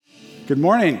Good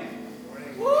morning.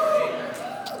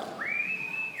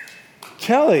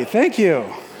 Kelly, thank you.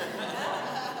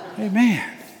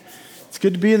 Amen. It's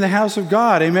good to be in the house of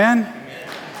God. Amen.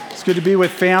 It's good to be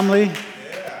with family.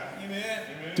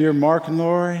 Dear Mark and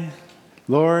Lori,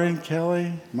 Lauren,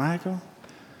 Kelly, Michael,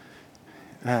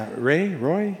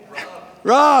 Roy,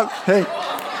 Rob.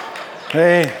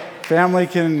 Hey, family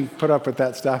can put up with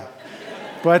that stuff.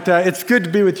 But it's good to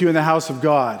be with you in the house of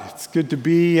God. It's good to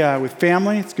be with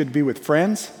family. It's good to be with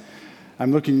friends.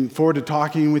 I'm looking forward to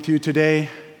talking with you today.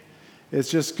 It's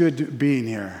just good being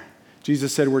here.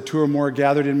 Jesus said, where two or more are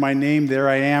gathered in my name, there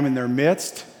I am in their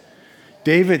midst.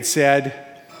 David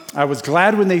said, I was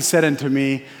glad when they said unto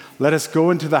me, let us go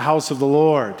into the house of the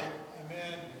Lord.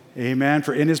 Amen. Amen.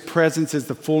 For in his presence is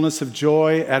the fullness of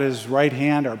joy. At his right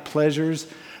hand are pleasures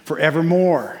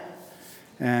forevermore.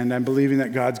 And I'm believing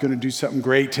that God's going to do something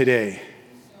great today.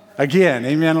 Again,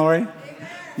 amen, Lori? Amen.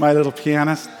 My little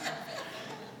pianist.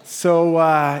 So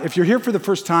if you're here for the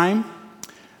first time,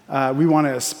 we want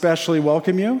to especially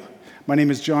welcome you. My name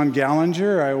is John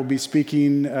Gallinger. I will be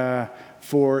speaking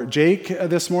for Jake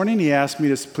this morning. He asked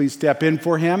me to please step in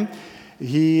for him.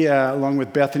 He, along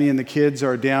with Bethany and the kids,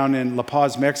 are down in La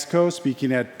Paz, Mexico,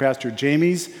 speaking at Pastor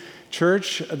Jamie's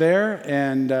church there,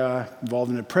 and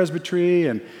involved in a presbytery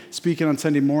and speaking on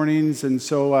Sunday mornings. And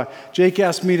so Jake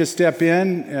asked me to step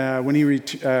in when he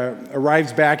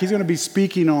arrives back. He's going to be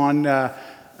speaking on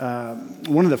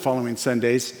one of the following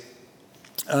Sundays,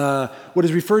 what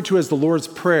is referred to as the Lord's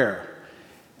Prayer,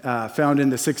 found in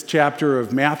the 6th chapter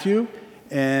of Matthew.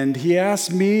 And he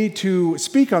asked me to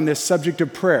speak on this subject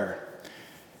of prayer.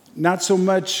 Not so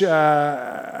much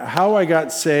how I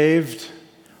got saved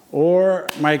or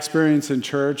my experience in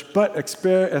church, but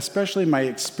especially my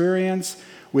experience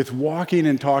with walking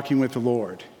and talking with the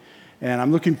Lord. And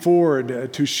I'm looking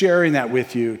forward to sharing that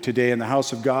with you today in the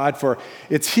house of God, for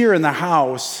it's here in the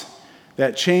house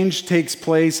that change takes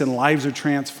place and lives are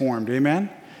transformed. Amen?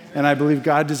 And I believe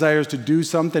God desires to do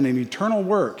something, an eternal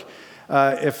work.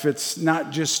 If it's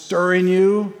not just stirring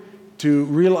you to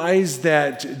realize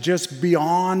that just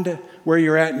beyond where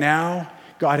you're at now,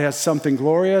 God has something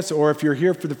glorious, or if you're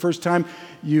here for the first time,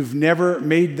 you've never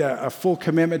made a full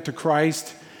commitment to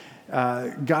Christ,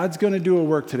 God's going to do a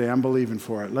work today. I'm believing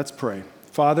for it. Let's pray.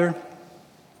 Father,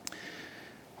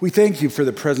 we thank you for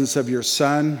the presence of your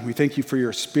Son. We thank you for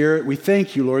your Spirit. We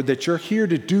thank you, Lord, that you're here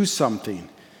to do something,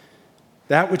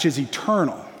 that which is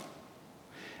eternal.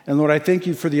 And Lord, I thank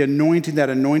you for the anointing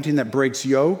that breaks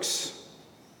yokes.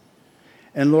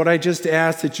 And Lord, I just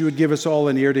ask that you would give us all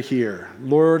an ear to hear.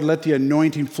 Lord, let the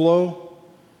anointing flow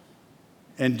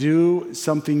and do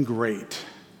something great.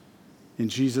 In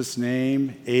Jesus'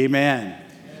 name, amen.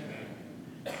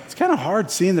 It's kind of hard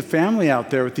seeing the family out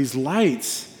there with these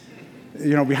lights.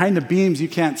 You know, behind the beams, you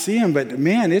can't see them, but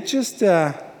man, it's just,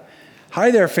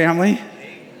 hi there, family.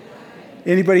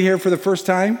 Anybody here for the first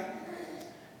time?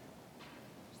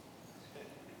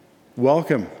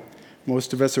 Welcome.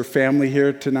 Most of us are family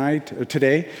here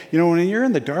today. You know, when you're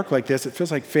in the dark like this, it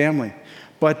feels like family.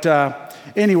 But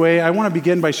anyway, I want to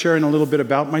begin by sharing a little bit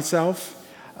about myself.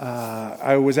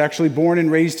 I was actually born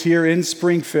and raised here in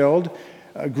Springfield.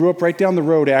 I grew up right down the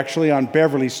road, actually, on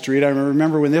Beverly Street. I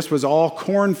remember when this was all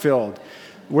cornfield.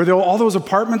 Where all those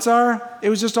apartments are,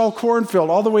 it was just all cornfield,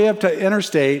 all the way up to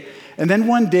Interstate. And then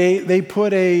one day, they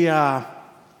put a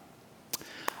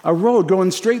road going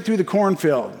straight through the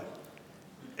cornfield.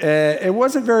 It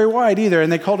wasn't very wide either,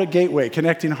 and they called it Gateway,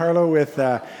 connecting Harlow with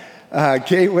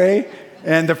Gateway.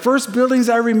 And the first buildings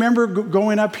I remember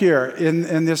going up here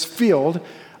in this field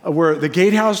were the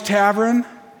Gatehouse Tavern.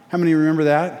 How many remember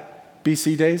that?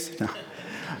 BC days? No.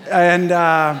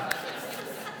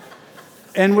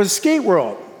 And was Skate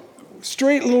World.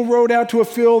 Straight little road out to a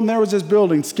field, and there was this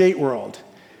building, Skate World.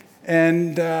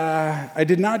 And I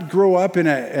did not grow up in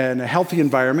a healthy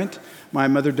environment. My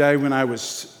mother died when I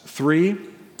was 3.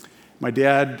 My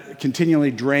dad continually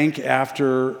drank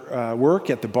after work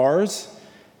at the bars,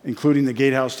 including the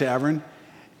Gatehouse Tavern.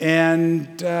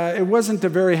 And it wasn't a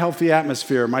very healthy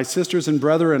atmosphere. My sisters and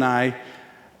brother and I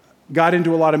got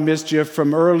into a lot of mischief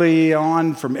from early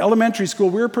on. From elementary school,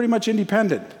 we were pretty much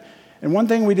independent. And one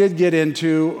thing we did get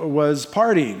into was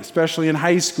partying, especially in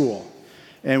high school.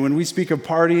 And when we speak of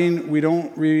partying,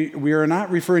 we are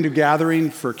not referring to gathering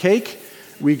for cake.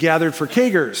 We gathered for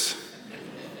kegers.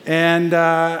 And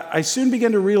I soon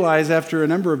began to realize after a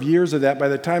number of years of that, by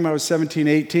the time I was 17,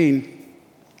 18,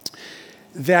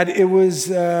 that it was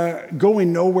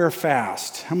going nowhere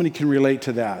fast. How many can relate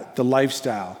to that, the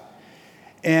lifestyle?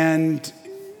 And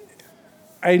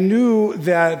I knew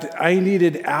that I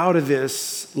needed out of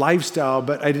this lifestyle,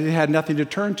 but I had nothing to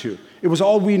turn to. It was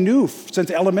all we knew since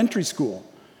elementary school.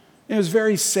 It was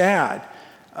very sad.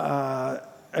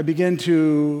 I began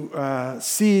to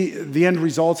see the end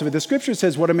results of it. The scripture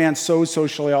says, what a man sows, so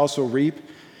shall he also reap.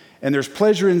 And there's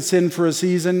pleasure in sin for a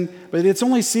season, but it's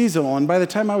only seasonal. And by the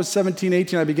time I was 17,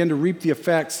 18, I began to reap the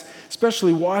effects,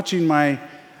 especially watching my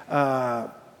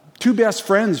two best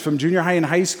friends from junior high and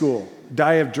high school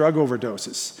die of drug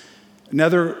overdoses.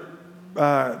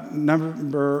 A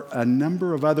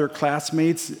number of other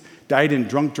classmates died in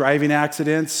drunk driving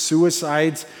accidents,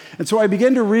 suicides. And so I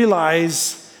began to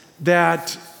realize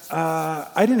that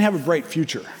I didn't have a bright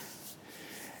future.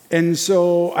 And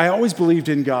so I always believed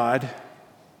in God.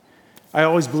 I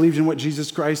always believed in what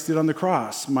Jesus Christ did on the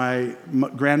cross. My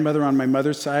grandmother on my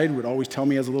mother's side would always tell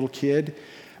me as a little kid.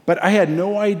 But I had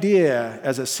no idea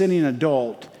as a sinning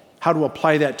adult how to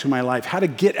apply that to my life, how to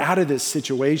get out of this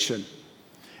situation.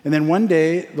 And then one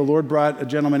day, the Lord brought a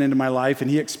gentleman into my life, and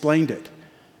he explained it.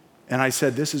 And I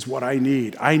said, this is what I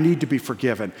need. I need to be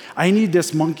forgiven. I need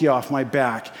this monkey off my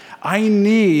back. I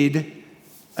need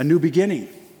a new beginning.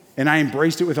 And I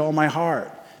embraced it with all my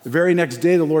heart. The very next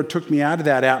day, the Lord took me out of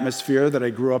that atmosphere that I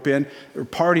grew up in. There was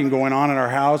partying going on in our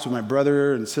house with my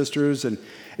brother and sisters, and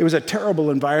it was a terrible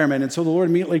environment. And so the Lord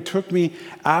immediately took me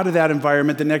out of that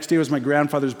environment. The next day was my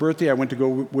grandfather's birthday. I went to go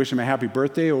wish him a happy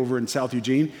birthday over in South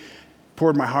Eugene.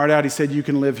 Poured my heart out. He said, you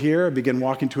can live here. I began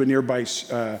walking to a nearby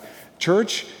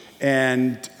church,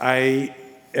 and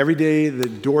every day the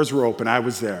doors were open. I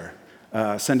was there.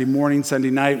 Sunday morning, Sunday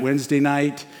night, Wednesday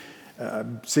night,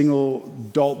 single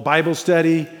adult Bible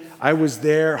study. I was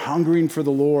there hungering for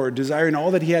the Lord, desiring all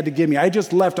that he had to give me. I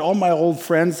just left all my old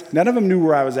friends. None of them knew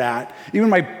where I was at. Even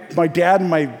my dad and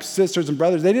my sisters and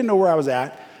brothers, they didn't know where I was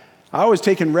at. I was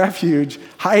taking refuge,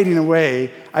 hiding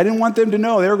away. I didn't want them to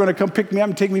know. They were going to come pick me up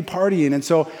and take me partying. And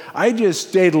so I just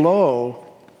stayed low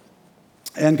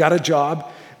and got a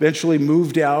job, eventually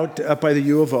moved out up by the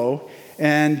U of O.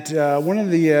 And one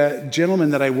of the gentlemen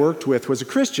that I worked with was a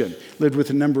Christian, lived with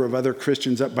a number of other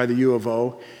Christians up by the U of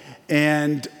O,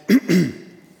 and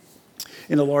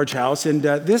in a large house. And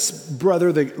this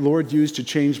brother, the Lord used to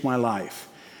change my life.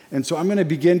 And so I'm going to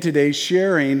begin today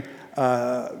sharing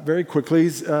very quickly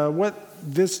what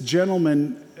this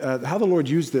gentleman, how the Lord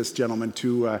used this gentleman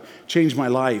to change my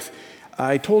life.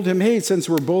 I told him, hey, since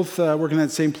we're both working at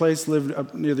the same place, live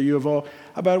up near the U of O,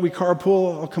 how about we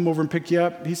carpool? I'll come over and pick you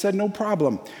up. He said, no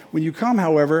problem. When you come,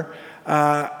 however,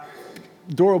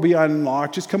 door will be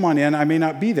unlocked. Just come on in. I may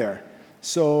not be there.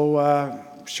 So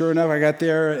sure enough, I got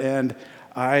there, and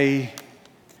I'm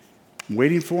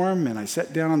waiting for him, and I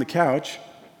sat down on the couch,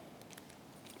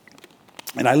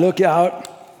 and I look out,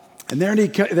 and there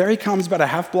he comes about a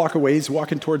half block away. He's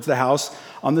walking towards the house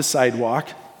on the sidewalk.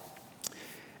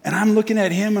 And I'm looking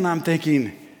at him, and I'm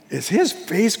thinking, is his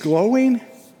face glowing?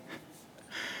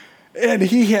 And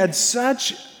he had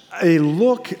such a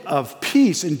look of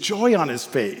peace and joy on his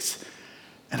face.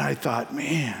 And I thought,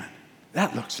 man,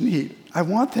 that looks neat. I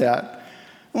want that.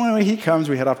 Well, when he comes,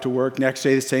 we head off to work. Next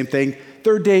day, the same thing.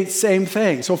 Third day, same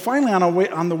thing. So finally,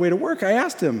 on the way to work, I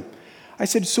asked him, I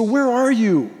said, so where are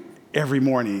you every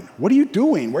morning? What are you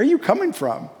doing? Where are you coming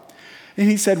from? And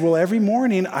he said, well, every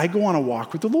morning I go on a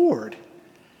walk with the Lord.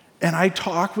 And I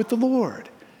talk with the Lord.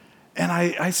 And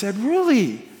I said,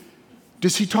 really?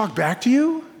 Does he talk back to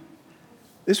you?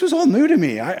 This was all new to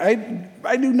me.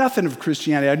 I knew nothing of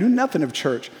Christianity. I knew nothing of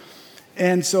church.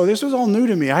 And so this was all new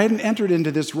to me. I hadn't entered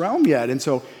into this realm yet. And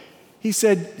so he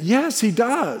said, yes, he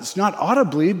does. Not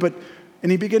audibly, but,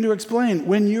 and he began to explain,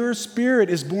 when your spirit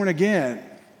is born again,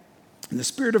 and the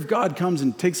Spirit of God comes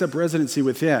and takes up residency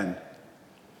within,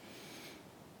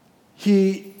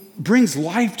 he brings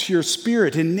life to your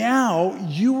spirit, and now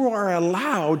you are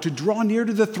allowed to draw near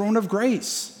to the throne of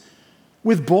grace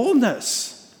with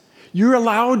boldness. You're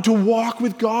allowed to walk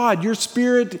with God. Your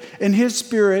spirit and his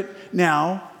spirit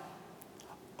now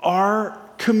are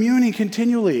communing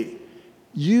continually.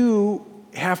 You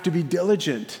have to be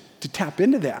diligent to tap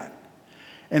into that.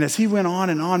 And as he went on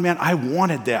and on, man, I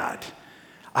wanted that.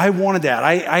 I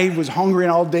was hungry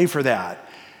all day for that.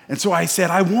 And so I said,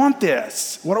 I want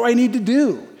this. What do I need to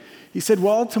do? He said,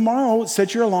 well, tomorrow,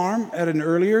 set your alarm at an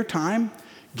earlier time,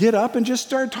 get up and just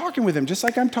start talking with him, just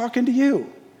like I'm talking to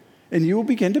you. And you will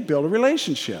begin to build a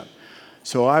relationship.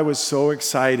 So I was so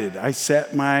excited. I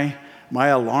set my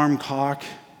alarm clock,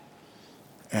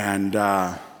 and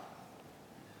I'm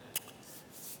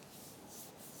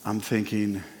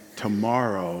thinking,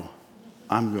 tomorrow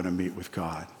I'm going to meet with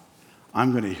God.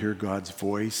 I'm going to hear God's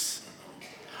voice.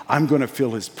 I'm going to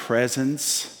feel his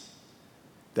presence.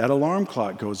 That alarm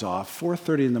clock goes off,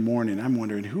 4:30 in the morning. I'm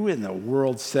wondering, who in the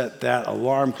world set that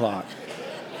alarm clock?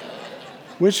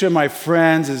 Which of my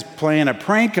friends is playing a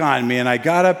prank on me? And I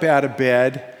got up out of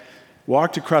bed,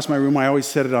 walked across my room. I always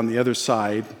set it on the other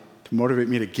side to motivate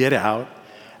me to get out.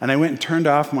 And I went and turned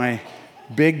off my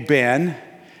Big Ben.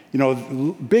 You know,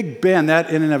 Big Ben, that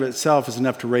in and of itself is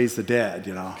enough to raise the dead,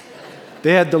 you know.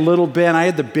 They had the little Ben. I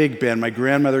had the Big Ben. My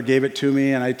grandmother gave it to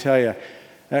me, and I tell you,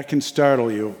 that can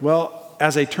startle you. Well,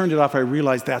 as I turned it off, I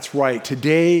realized that's right.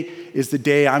 Today is the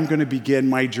day I'm going to begin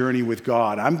my journey with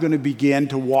God. I'm going to begin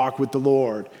to walk with the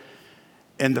Lord.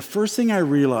 And the first thing I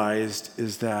realized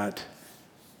is that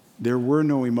there were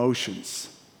no emotions.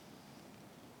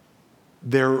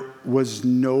 There was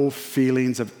no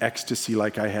feelings of ecstasy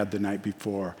like I had the night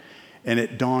before. And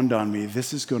it dawned on me,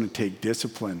 this is going to take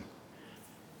discipline.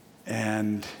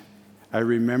 And I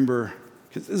remember,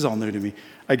 because this is all new to me,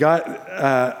 I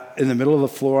got in the middle of the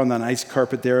floor on the nice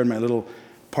carpet there in my little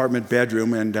apartment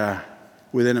bedroom, and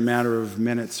within a matter of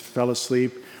minutes fell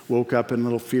asleep, woke up in a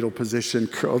little fetal position,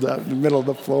 curled up in the middle of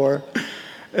the floor.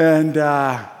 And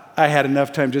I had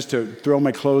enough time just to throw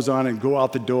my clothes on and go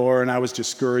out the door, and I was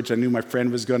discouraged. I knew my friend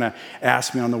was going to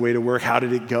ask me on the way to work, how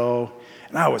did it go?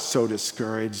 And I was so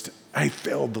discouraged. I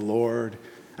failed the Lord.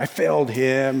 I failed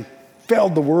him,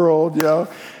 failed the world, you know.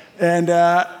 And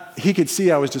he could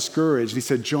see I was discouraged. He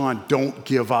said, John, don't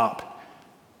give up.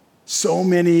 So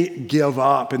many give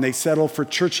up and they settle for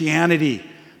churchianity.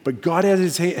 But God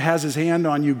has his hand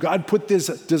on you. God put this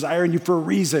desire in you for a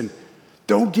reason.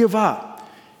 Don't give up.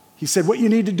 He said, what you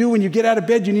need to do when you get out of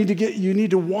bed, you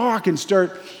need to walk and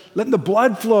start letting the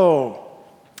blood flow.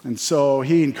 And so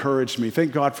he encouraged me.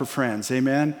 Thank God for friends.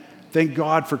 Amen. Thank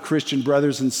God for Christian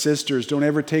brothers and sisters. Don't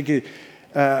ever take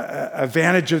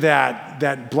advantage of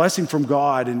that blessing from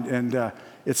God, and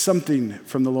it's something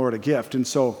from the Lord, a gift. And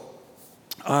so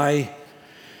the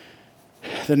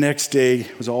next day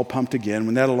was all pumped again.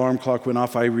 When that alarm clock went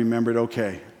off, I remembered,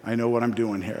 okay, I know what I'm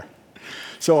doing here.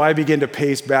 So I began to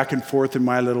pace back and forth in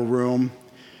my little room,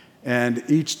 and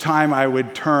each time I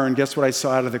would turn, guess what I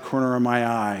saw out of the corner of my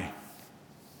eye?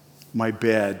 My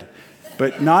bed.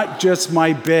 But not just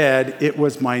my bed, it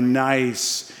was my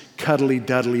nice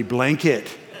cuddly-duddly blanket.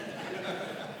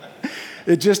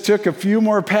 It just took a few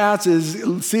more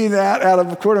passes, seeing that out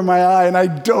of the corner of my eye, and I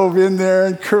dove in there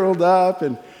and curled up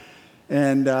and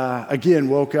again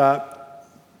woke up,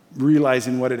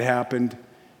 realizing what had happened,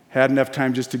 had enough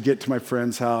time just to get to my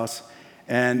friend's house.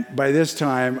 And by this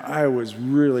time, I was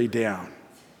really down.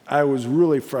 I was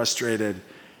really frustrated.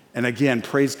 And again,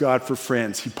 praise God for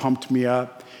friends. He pumped me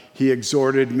up. He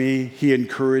exhorted me. He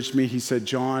encouraged me. He said,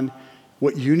 John,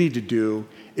 what you need to do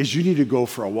is you need to go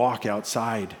for a walk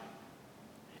outside.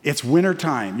 It's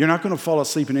wintertime. You're not going to fall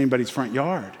asleep in anybody's front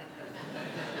yard.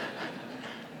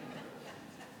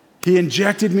 He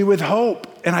injected me with hope,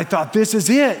 and I thought, this is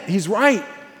it. He's right.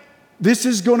 This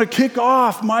is going to kick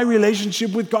off my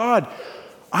relationship with God.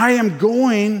 I am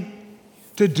going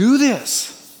to do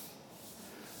this.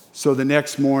 So the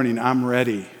next morning, I'm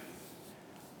ready.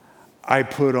 I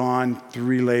put on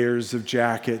 3 layers of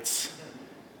jackets.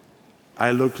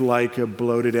 I looked like a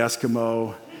bloated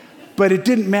Eskimo, but it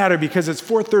didn't matter because it's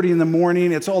 4:30 in the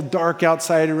morning. It's all dark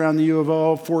outside around the U of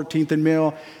O, 14th and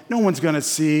Mill. No one's going to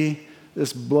see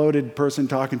this bloated person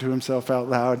talking to himself out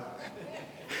loud.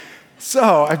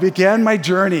 So I began my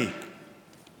journey.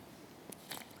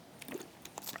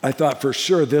 I thought for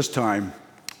sure this time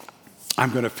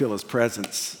I'm going to feel his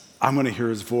presence. I'm going to hear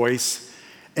his voice,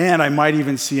 and I might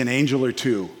even see an angel or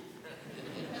two.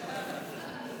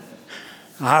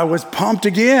 I was pumped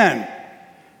again.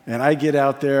 And I get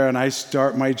out there and I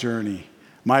start my journey,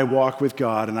 my walk with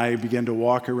God. And I begin to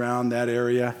walk around that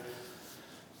area,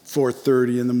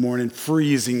 4:30 in the morning,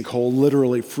 freezing cold,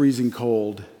 literally freezing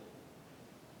cold.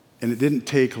 And it didn't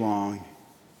take long.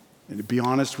 And to be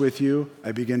honest with you,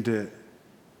 I began to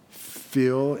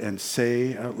feel and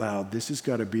say out loud, this has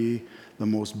got to be the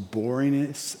most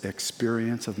boringest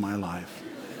experience of my life.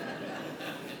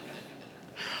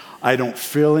 I don't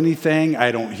feel anything.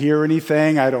 I don't hear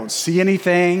anything. I don't see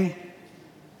anything.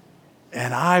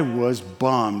 And I was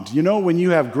bummed. You know, when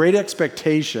you have great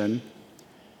expectation,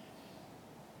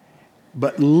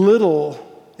 but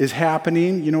little is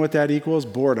happening, you know what that equals?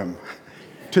 Boredom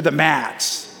to the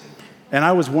max. And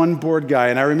I was one bored guy.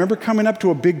 And I remember coming up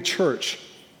to a big church.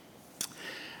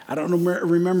 I don't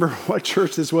remember what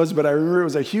church this was, but I remember it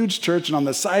was a huge church. And on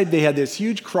the side, they had this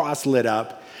huge cross lit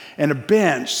up and a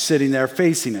bench sitting there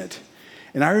facing it.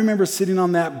 And I remember sitting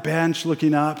on that bench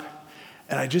looking up,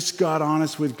 and I just got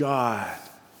honest with God.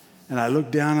 And I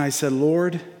looked down and I said,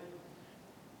 Lord,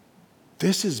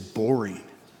 this is boring.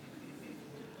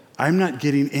 I'm not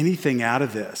getting anything out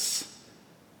of this.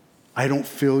 I don't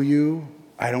feel you.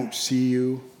 I don't see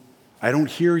you. I don't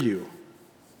hear you.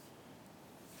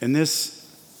 And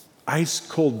this ice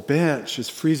cold bench is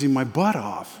freezing my butt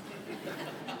off.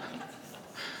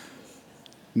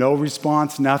 No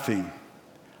response, nothing.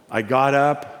 I got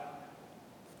up.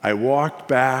 I walked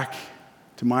back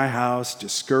to my house,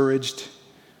 discouraged.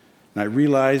 And I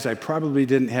realized I probably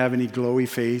didn't have any glowy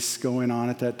face going on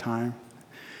at that time.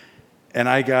 And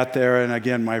I got there, and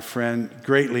again, my friend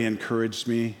greatly encouraged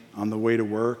me on the way to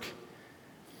work.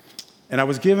 And I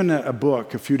was given a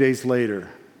book a few days later,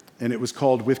 and it was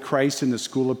called With Christ in the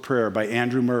School of Prayer by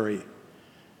Andrew Murray.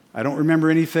 I don't remember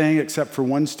anything except for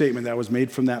one statement that was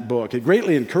made from that book. It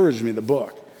greatly encouraged me, the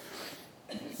book.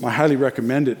 I highly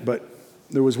recommend it, but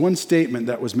there was one statement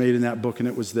that was made in that book, and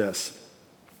it was this: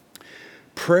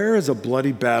 prayer is a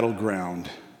bloody battleground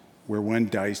where one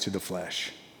dies to the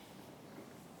flesh.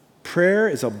 Prayer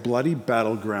is a bloody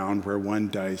battleground where one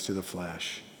dies to the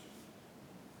flesh.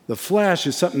 The flesh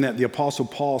is something that the Apostle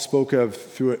Paul spoke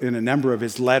of in a number of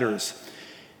his letters.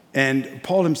 And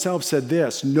Paul himself said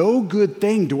this: no good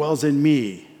thing dwells in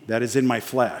me, that is in my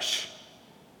flesh.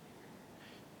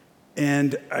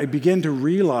 And I began to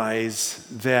realize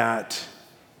that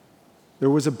there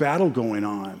was a battle going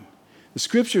on. The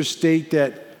scriptures state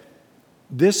that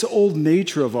this old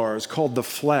nature of ours called the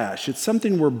flesh, it's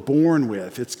something we're born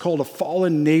with. It's called a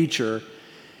fallen nature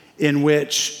in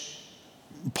which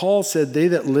Paul said they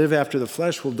that live after the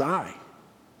flesh will die.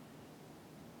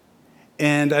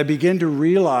 And I began to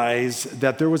realize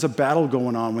that there was a battle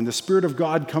going on. When the Spirit of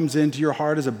God comes into your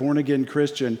heart as a born-again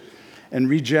Christian and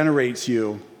regenerates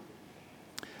you,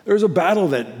 there's a battle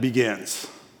that begins.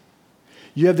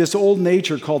 You have this old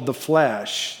nature called the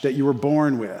flesh that you were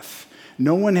born with.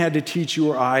 No one had to teach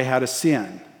you or I how to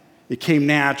sin. It came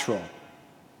natural.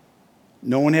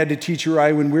 No one had to teach you or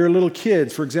I when we were little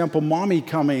kids. For example, mommy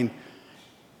coming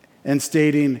and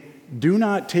stating, do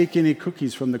not take any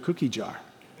cookies from the cookie jar.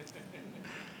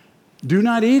 Do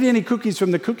not eat any cookies from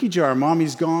the cookie jar.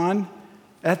 Mommy's gone.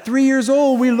 At 3 years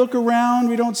old, we look around,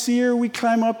 we don't see her, we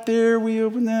climb up there, we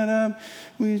open that up,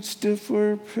 we stuff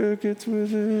our pockets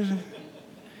with it,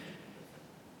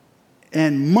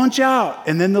 and munch out.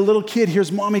 And then the little kid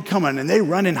hears mommy coming, and they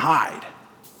run and hide.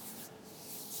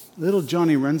 Little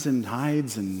Johnny runs and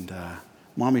hides, and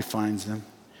mommy finds them.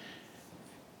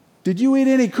 Did you eat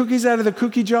any cookies out of the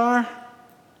cookie jar?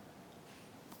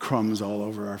 Crumbs all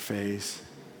over our face.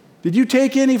 Did you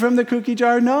take any from the cookie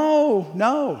jar?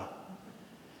 No.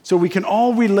 So we can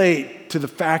all relate to the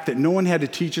fact that no one had to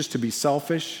teach us to be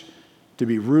selfish, to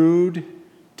be rude,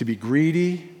 to be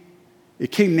greedy.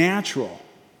 It came natural.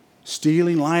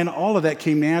 Stealing, lying, all of that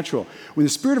came natural. When the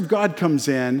Spirit of God comes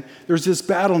in, there's this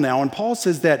battle now. And Paul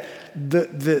says that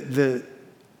the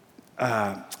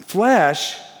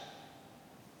flesh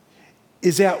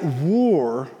is at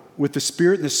war with the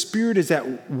Spirit, and the Spirit is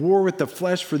at war with the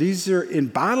flesh, for these are in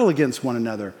battle against one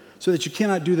another, so that you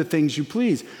cannot do the things you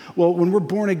please. Well, when we're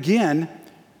born again,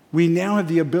 we now have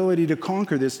the ability to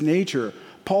conquer this nature.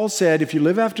 Paul said, if you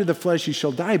live after the flesh, you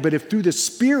shall die. But if through the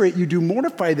Spirit you do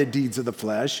mortify the deeds of the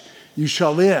flesh, you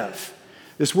shall live.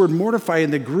 This word mortify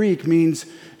in the Greek means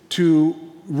to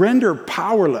render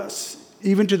powerless,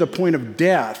 even to the point of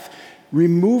death,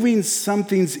 removing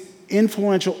something's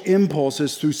influential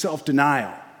impulses through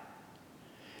self-denial.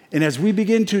 And as we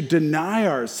begin to deny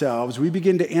ourselves, we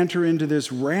begin to enter into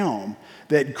this realm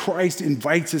that Christ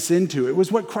invites us into. It was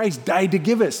what Christ died to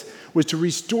give us, was to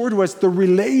restore to us the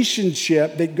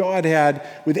relationship that God had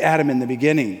with Adam in the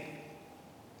beginning.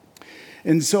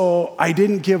 And so I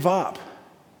didn't give up.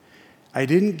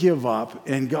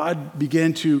 And God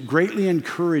began to greatly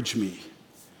encourage me.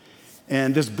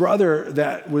 And this brother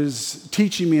that was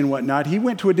teaching me and whatnot, he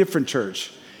went to a different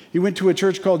church. He went to a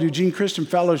church called Eugene Christian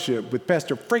Fellowship with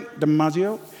Pastor Frank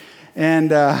DiMaggio.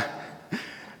 And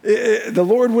the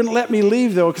Lord wouldn't let me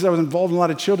leave, though, because I was involved in a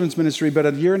lot of children's ministry. But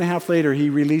a year and a half later, he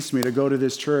released me to go to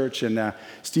this church. And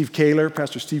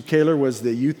Pastor Steve Kaler, was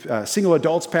the youth single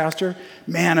adults pastor,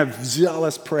 man of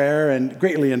zealous prayer, and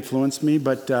greatly influenced me.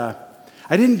 But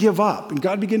I didn't give up. And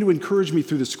God began to encourage me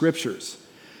through the scriptures.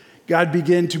 God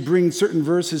began to bring certain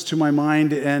verses to my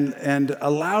mind and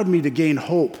allowed me to gain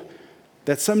hope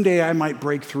that someday I might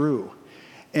break through.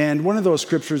 And one of those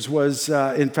scriptures was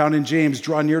found in James,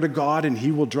 draw near to God and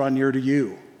he will draw near to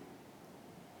you.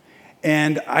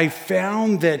 And I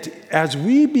found that as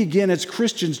we begin as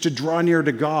Christians to draw near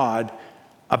to God,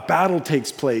 a battle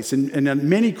takes place. And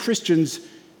many Christians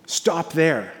stop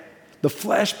there. The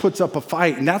flesh puts up a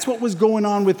fight. And that's what was going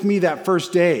on with me that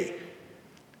first day.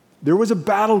 There was a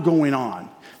battle going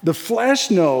on. The flesh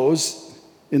knows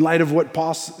in light of what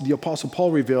the Apostle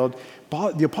Paul revealed,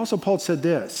 the Apostle Paul said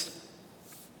this: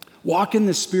 walk in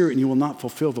the Spirit and you will not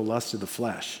fulfill the lust of the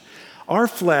flesh. Our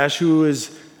flesh, who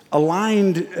is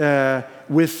aligned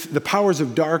with the powers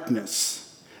of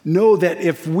darkness, know that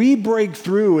if we break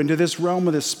through into this realm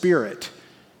of the Spirit,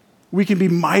 we can be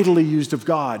mightily used of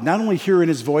God, not only hearing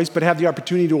his voice, but have the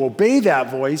opportunity to obey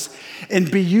that voice and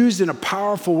be used in a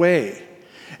powerful way.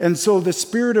 And so the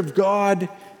Spirit of God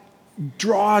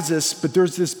draws us, but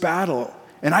there's this battle.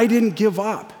 And I didn't give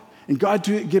up. And God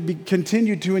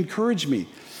continued to encourage me.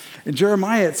 In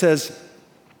Jeremiah, it says,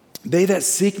 they that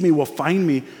seek me will find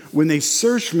me when they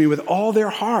search for me with all their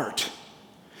heart.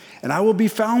 And I will be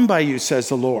found by you, says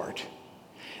the Lord.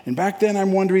 And back then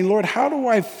I'm wondering, Lord, how do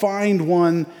I find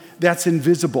one that's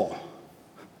invisible?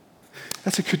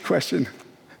 That's a good question.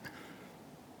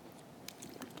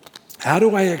 How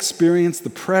do I experience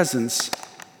the presence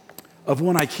of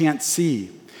one I can't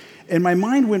see? And my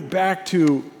mind went back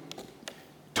to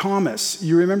Thomas.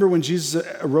 You remember when Jesus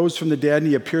arose from the dead and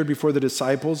he appeared before the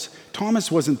disciples?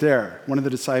 Thomas wasn't there, one of the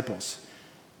disciples.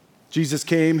 Jesus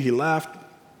came, he left,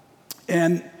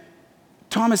 and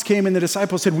Thomas came and the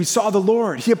disciples said, we saw the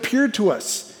Lord. He appeared to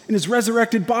us in his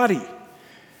resurrected body.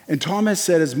 And Thomas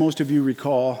said, as most of you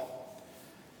recall,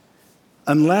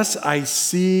 unless I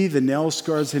see the nail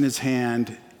scars in his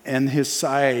hand and his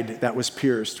side that was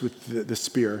pierced with the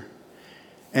spear,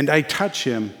 and I touch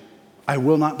him, I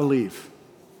will not believe.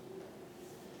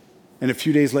 And a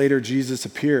few days later, Jesus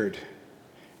appeared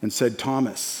and said,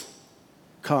 Thomas,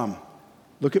 come,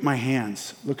 look at my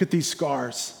hands, look at these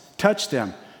scars, touch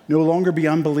them. No longer be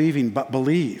unbelieving, but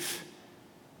believe.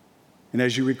 And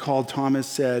as you recall, Thomas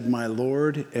said, my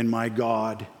Lord and my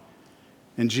God.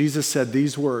 And Jesus said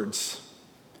these words,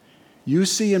 you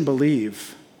see and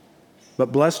believe,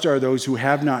 but blessed are those who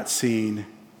have not seen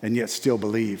and yet still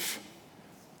believe.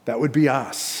 That would be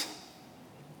us.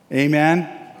 Amen?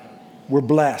 We're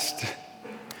blessed.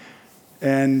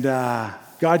 And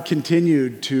God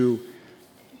continued to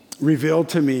reveal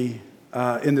to me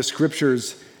in the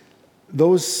scriptures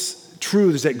those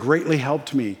truths that greatly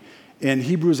helped me. In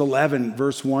Hebrews 11,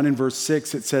 verse 1 and verse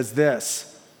 6, it says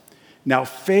this: now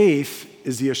faith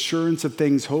is the assurance of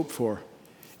things hoped for.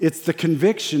 It's the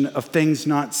conviction of things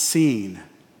not seen.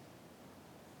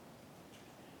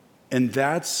 And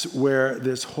that's where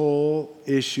this whole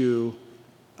issue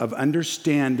of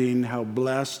understanding how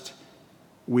blessed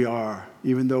we are,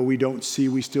 even though we don't see,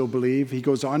 we still believe. He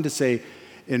goes on to say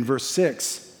in verse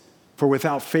 6, for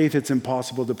without faith it's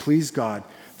impossible to please God.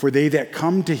 For they that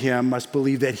come to him must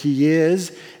believe that he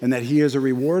is, and that he is a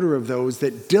rewarder of those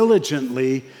that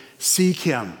diligently seek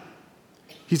him.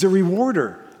 He's a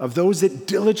rewarder of those that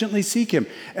diligently seek him.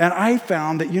 And I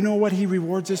found that, you know what he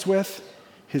rewards us with?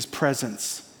 His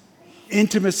presence,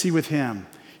 intimacy with him,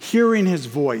 hearing his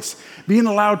voice, being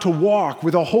allowed to walk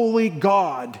with a holy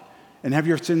God and have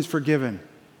your sins forgiven.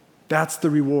 That's the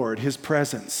reward, his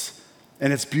presence.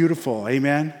 And it's beautiful,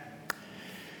 amen?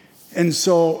 And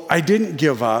so I didn't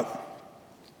give up.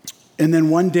 And then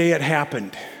one day it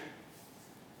happened.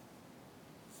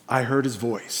 I heard his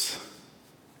voice.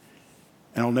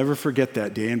 And I'll never forget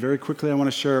that day. And very quickly I want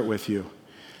to share it with you.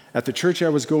 At the church I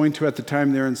was going to at the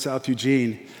time there in South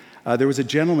Eugene, there was a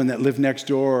gentleman that lived next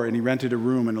door, and he rented a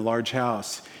room in a large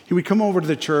house. He would come over to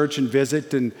the church and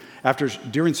visit, and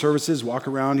during services, walk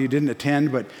around. He didn't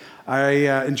attend, but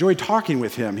I enjoyed talking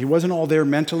with him. He wasn't all there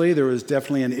mentally. There was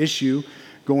definitely an issue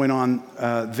going on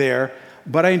there,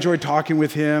 but I enjoyed talking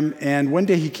with him. And one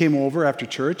day he came over after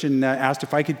church and asked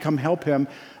if I could come help him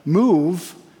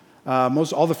move.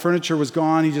 All the furniture was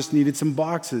gone. He just needed some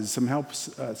boxes, some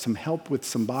help with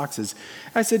some boxes.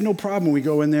 I said, no problem. We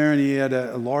go in there, and he had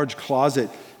a large closet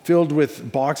filled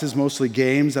with boxes, mostly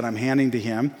games that I'm handing to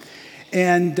him.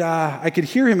 And I could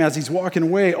hear him as he's walking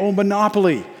away. Oh,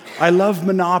 Monopoly. I love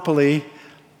Monopoly.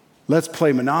 Let's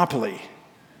play Monopoly.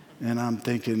 And I'm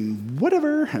thinking,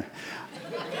 whatever.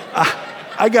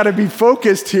 I got to be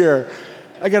focused here.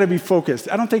 I got to be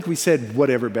focused. I don't think we said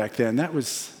whatever back then. That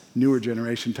was newer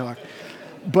generation talk.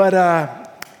 But I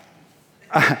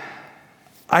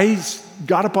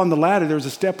got up on the ladder. There was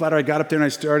a step ladder. I got up there and I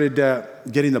started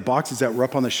getting the boxes that were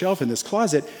up on the shelf in this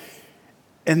closet.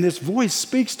 And this voice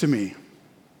speaks to me,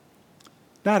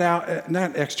 not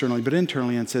externally, but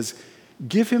internally, and says,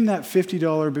 give him that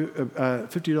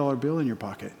 $50 bill in your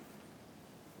pocket.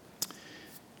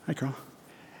 Hi, Carl.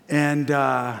 And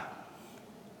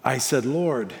I said,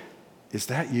 Lord, is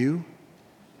that you?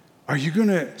 Are you going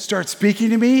to start speaking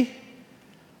to me?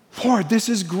 Lord, this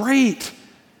is great.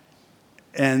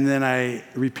 And then I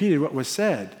repeated what was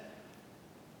said.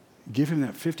 Give him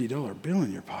that $50 bill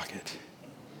in your pocket.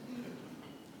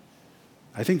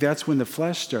 I think that's when the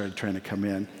flesh started trying to come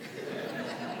in.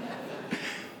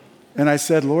 And I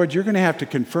said, Lord, you're going to have to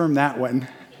confirm that one.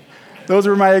 Those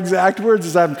were my exact words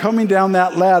as I'm coming down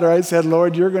that ladder. I said,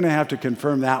 Lord, you're going to have to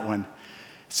confirm that one.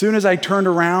 As soon as I turned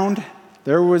around,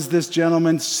 there was this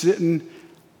gentleman sitting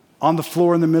on the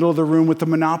floor in the middle of the room with the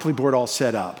Monopoly board all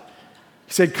set up.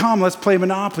 He said, come, let's play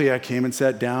Monopoly. I came and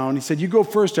sat down. He said, you go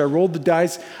first. I rolled the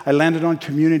dice. I landed on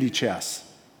community chess.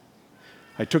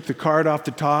 I took the card off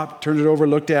the top, turned it over,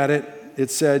 looked at it. It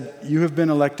said, you have been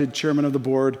elected chairman of the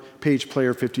board, page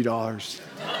player $50.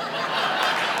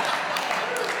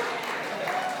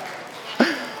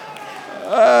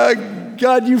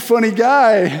 God, you funny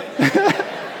guy.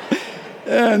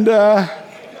 And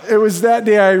it was that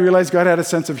day I realized God had a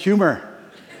sense of humor.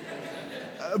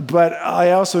 But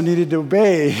I also needed to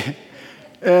obey.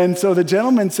 And so the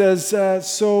gentleman says,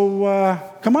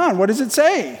 come on, what does it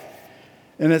say?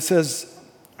 And it says,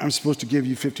 I'm supposed to give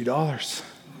you $50.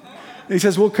 And he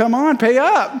says, well, come on, pay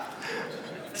up.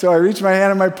 So I reached my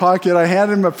hand in my pocket. I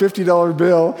handed him a $50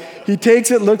 bill. He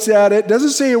takes it, looks at it, doesn't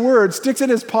say a word, sticks it in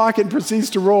his pocket and proceeds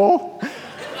to roll.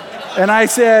 And I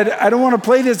said, I don't want to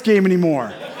play this game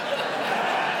anymore.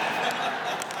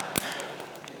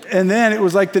 And then it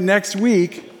was like the next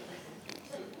week,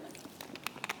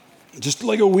 just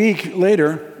like a week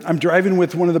later, I'm driving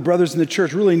with one of the brothers in the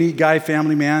church, really neat guy,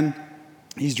 family man.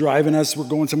 He's driving us. We're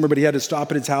going somewhere, but he had to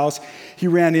stop at his house. He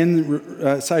ran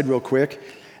inside real quick.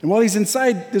 And while he's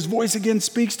inside, this voice again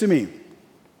speaks to me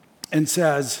and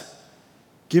says,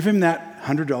 give him that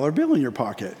 $100 bill in your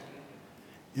pocket.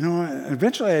 You know,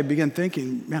 eventually I began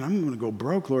thinking, man, I'm going to go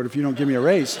broke, Lord, if you don't give me a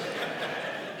raise.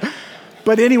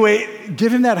 But anyway,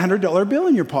 give him that $100 bill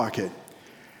in your pocket.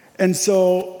 And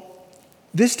so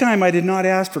this time I did not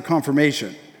ask for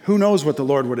confirmation. Who knows what the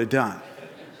Lord would have done?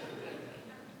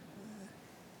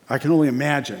 I can only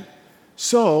imagine.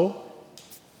 So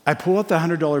I pull out the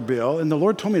 $100 bill, and the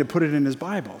Lord told me to put it in his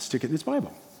Bible, stick it in his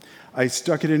Bible. I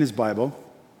stuck it in his Bible,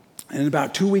 and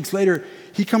about 2 weeks later,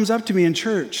 he comes up to me in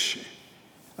church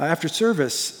after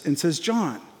service and says,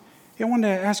 John, hey, I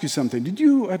wanted to ask you something.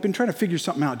 I've been trying to figure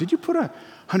something out. Did you put a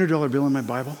 $100 bill in my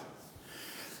Bible?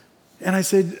 And I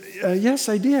said, yes,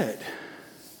 I did.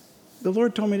 The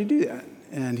Lord told me to do that.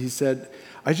 And he said,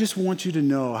 I just want you to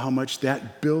know how much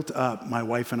that built up my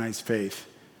wife and I's faith.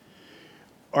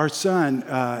 Our son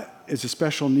is a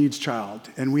special needs child,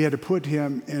 and we had to put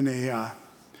him in a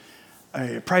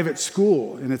private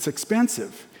school, and it's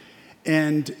expensive.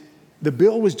 And the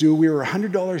bill was due. We were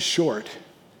 $100 short.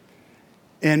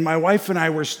 And my wife and I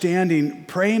were standing,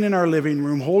 praying in our living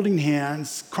room, holding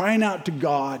hands, crying out to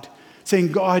God,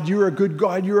 saying, God, you're a good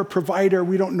God. You're a provider.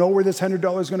 We don't know where this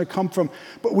 $100 is going to come from,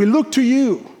 but we look to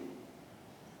you.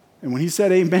 And when he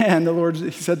said amen, the Lord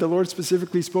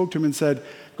specifically spoke to him and said,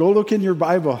 go look in your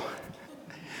Bible.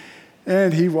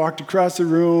 And he walked across the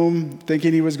room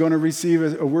thinking he was going to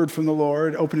receive a word from the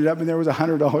Lord, opened it up, and there was a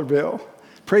 $100 bill.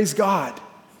 Praise God.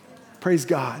 Praise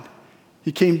God.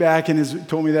 He came back and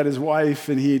told me that his wife,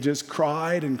 and he just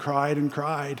cried and cried and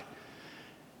cried.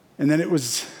 And then it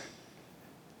was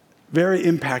very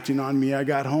impacting on me. I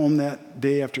got home that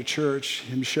day after church,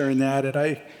 him sharing that, and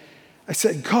I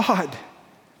said, God,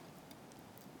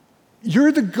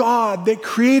 you're the God that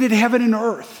created heaven and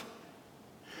earth.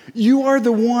 You are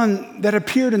the one that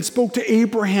appeared and spoke to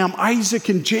Abraham, Isaac,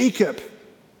 and Jacob.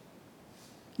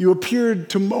 You appeared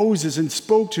to Moses and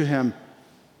spoke to him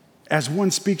as one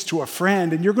speaks to a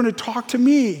friend, and you're going to talk to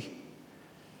me.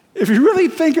 If you really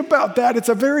think about that, it's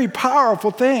a very powerful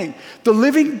thing. The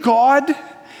living God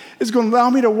is going to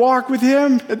allow me to walk with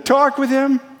him and talk with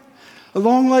him.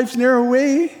 Along life's narrow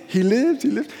way, he lived.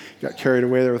 Got carried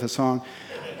away there with a song.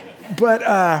 But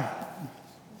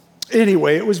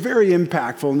anyway, it was very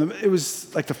impactful. And it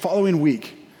was like the following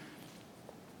week.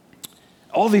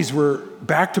 All these were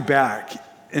back to back.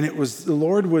 And the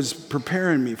Lord was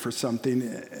preparing me for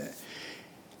something.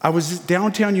 I was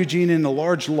downtown Eugene in a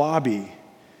large lobby.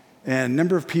 And a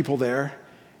number of people there.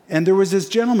 And there was this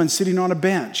gentleman sitting on a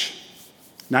bench.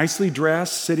 Nicely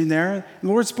dressed, sitting there. And the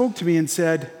Lord spoke to me and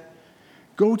said,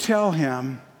 go tell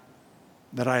him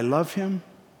that I love him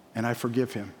and I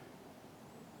forgive him.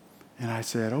 And I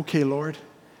said, okay, Lord,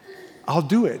 I'll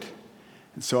do it.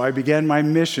 And so I began my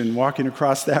mission walking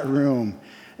across that room.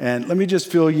 And let me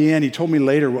just fill you in. He told me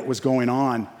later what was going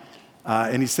on.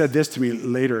 And he said this to me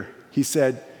later. He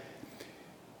said,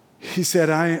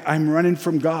 I'm running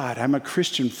from God. I'm a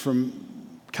Christian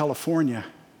from California.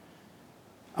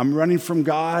 I'm running from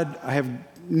God. I have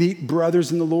neat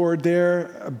brothers in the Lord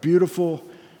there, a beautiful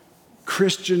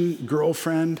Christian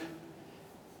girlfriend.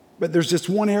 But there's this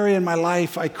one area in my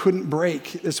life I couldn't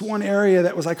break. This one area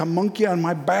that was like a monkey on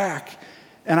my back.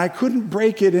 And I couldn't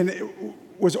break it, and it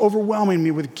was overwhelming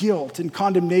me with guilt and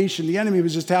condemnation. The enemy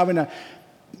was just having a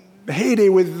heyday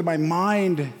with my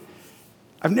mind.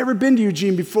 I've never been to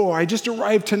Eugene before. I just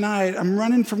arrived tonight. I'm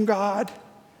running from God.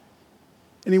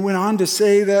 And he went on to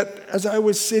say that as I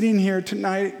was sitting here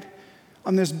tonight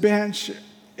on this bench,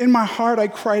 in my heart I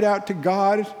cried out to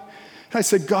God. I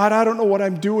said, God, I don't know what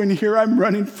I'm doing here. I'm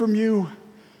running from you.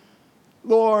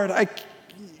 Lord,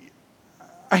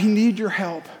 I need your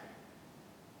help.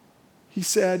 He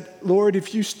said, Lord,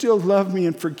 if you still love me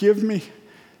and forgive me,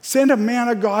 send a man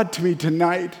of God to me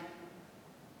tonight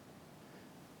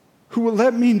who will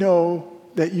let me know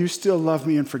that you still love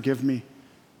me and forgive me.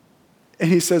 And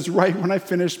he says, right when I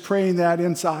finished praying that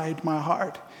inside my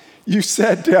heart, you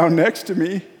sat down next to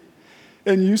me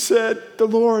and you said, the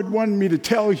Lord wanted me to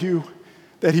tell you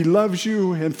that he loves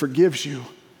you and forgives you.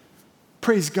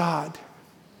 Praise God.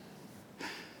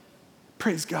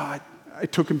 Praise God. I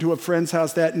took him to a friend's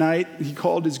house that night. He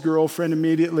called his girlfriend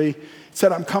immediately,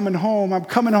 said, I'm coming home. I'm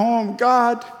coming home.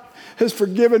 God has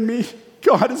forgiven me.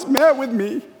 God has met with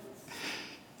me.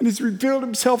 And he's revealed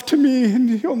himself to me, and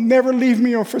he'll never leave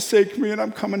me or forsake me, and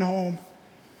I'm coming home.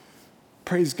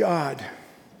 Praise God.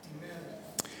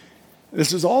 Amen.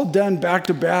 This was all done back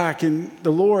to back, and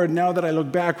the Lord, now that I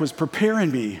look back, was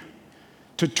preparing me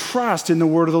to trust in the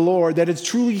word of the Lord, that it's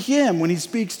truly him when he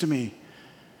speaks to me.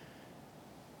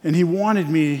 And he wanted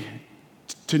me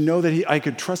to know that I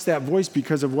could trust that voice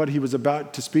because of what he was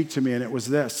about to speak to me, and it was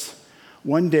this.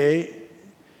 One day,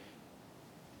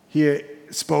 he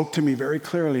spoke to me very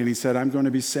clearly, and he said, I'm going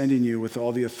to be sending you with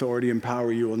all the authority and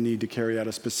power you will need to carry out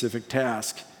a specific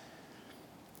task.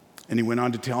 And he went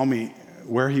on to tell me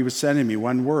where he was sending me,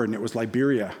 one word, and it was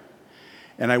Liberia.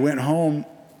 And I went home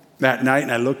that night,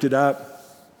 and I looked it up,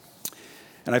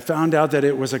 and I found out that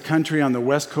it was a country on the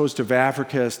west coast of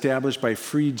Africa established by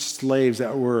freed slaves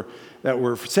that were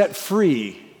set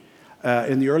free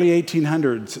in the early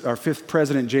 1800s. Our fifth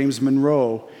president, James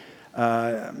Monroe,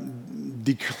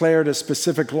 declared a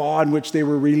specific law in which they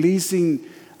were releasing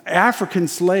African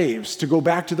slaves to go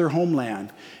back to their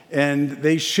homeland. And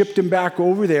they shipped them back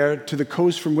over there to the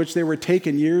coast from which they were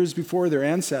taken years before their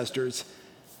ancestors.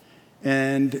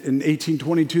 And in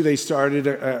 1822, they started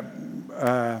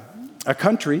a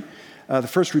country, the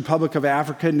First Republic of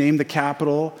Africa, named the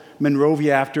capital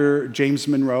Monrovia after James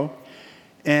Monroe.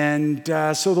 And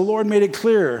so the Lord made it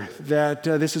clear that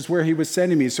this is where he was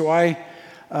sending me. So I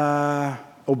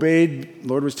obeyed. The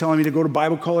Lord was telling me to go to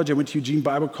Bible college. I went to Eugene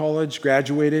Bible College,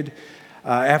 graduated.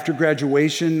 After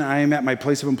graduation, I am at my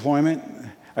place of employment.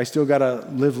 I still got to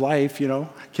live life, I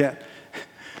can't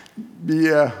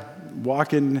be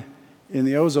walking in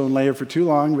the ozone layer for too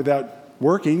long without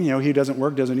working. He doesn't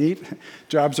work, doesn't eat.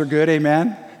 Jobs are good,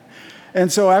 amen?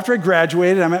 And so after I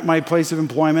graduated, I'm at my place of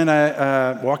employment,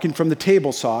 walking from the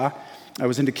table saw. I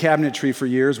was into cabinetry for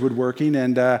years, woodworking,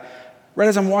 and right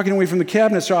as I'm walking away from the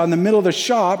cabinet saw, in the middle of the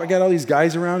shop, I got all these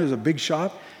guys around. It was a big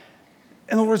shop.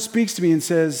 And the Lord speaks to me and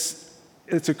says,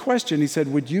 it's a question. He said,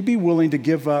 would you be willing to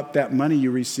give up that money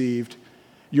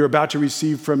you're about to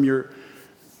receive from your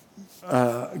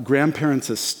grandparents'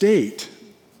 estate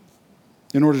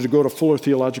in order to go to Fuller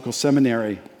Theological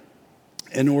Seminary,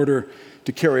 in order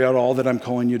to carry out all that I'm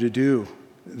calling you to do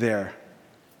there?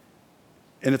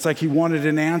 And it's like he wanted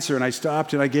an answer, and I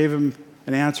stopped and I gave him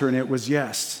an answer, and it was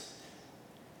yes.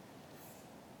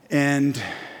 And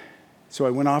so I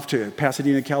went off to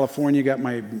Pasadena, California, got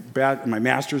my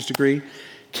master's degree,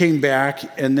 came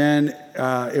back, and then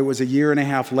it was a year and a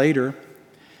half later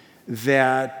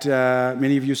that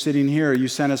many of you sitting here, you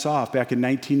sent us off back in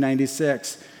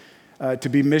 1996 to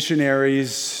be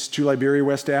missionaries to Liberia,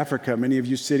 West Africa. Many of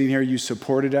you sitting here, you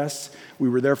supported us. We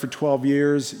were there for 12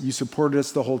 years. You supported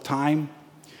us the whole time,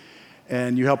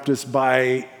 and you helped us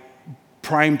buy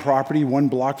prime property 1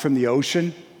 block from the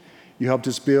ocean. You helped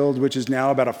us build, which is now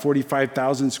about a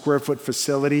 45,000 square foot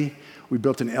facility. We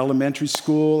built an elementary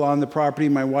school on the property.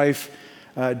 My wife,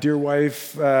 dear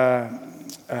wife,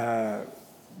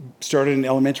 started an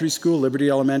elementary school,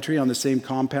 Liberty Elementary, on the same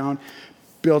compound.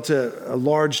 Built a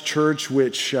large church,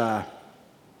 which the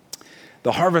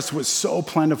harvest was so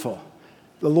plentiful.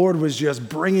 The Lord was just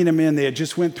bringing them in. They had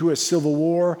just went through a civil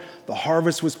war. The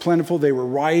harvest was plentiful. They were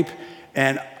ripe.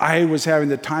 And I was having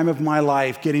the time of my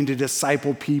life getting to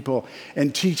disciple people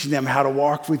and teaching them how to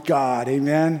walk with God.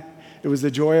 Amen? It was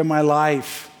the joy of my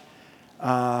life.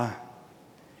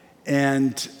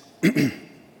 And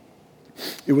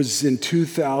it was in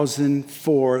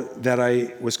 2004 that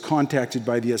I was contacted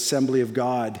by the Assembly of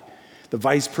God, the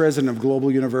vice president of Global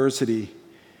University,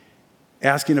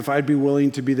 asking if I'd be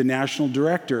willing to be the national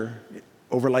director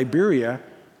over Liberia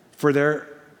for their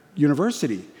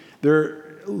university.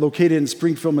 Their located in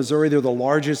Springfield, Missouri. They're one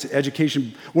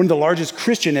of the largest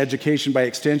Christian education by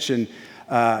extension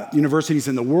universities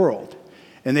in the world.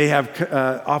 And they have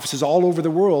offices all over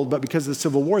the world, but because of the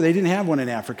Civil War, they didn't have one in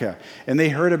Africa. And they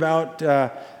heard about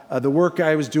the work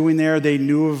I was doing there. They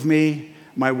knew of me.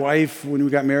 My wife, when we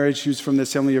got married, she was from the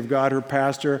Assembly of God. Her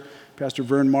pastor, Pastor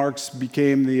Vern Marks,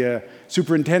 became the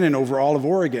superintendent over all of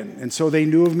Oregon. And so they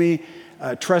knew of me,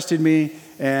 trusted me.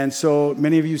 And so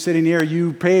many of you sitting here,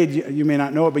 you may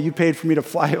not know it, but you paid for me to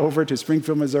fly over to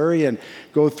Springfield, Missouri and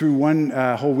go through one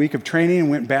whole week of training and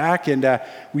went back. And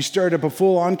we started up a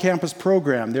full on-campus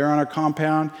program there on our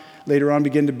compound. Later on,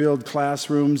 began to build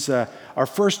classrooms. Our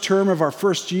first term of our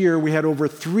first year, we had over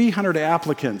 300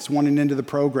 applicants wanting into the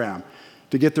program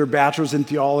to get their bachelor's in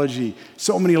theology.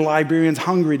 So many librarians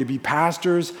hungry to be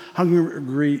pastors,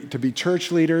 hungry to be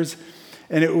church leaders.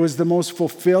 And it was the most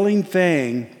fulfilling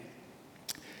thing,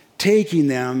 taking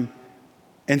them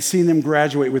and seeing them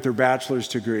graduate with their bachelor's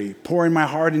degree, pouring my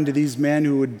heart into these men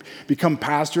who would become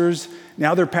pastors.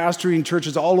 Now they're pastoring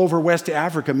churches all over West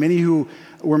Africa. Many who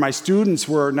were my students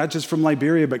were not just from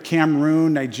Liberia, but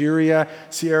Cameroon, Nigeria,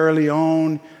 Sierra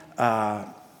Leone,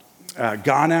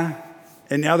 Ghana.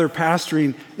 And now they're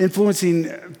pastoring, influencing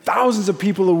thousands of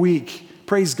people a week.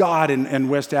 Praise God in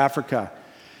West Africa.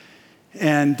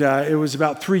 And it was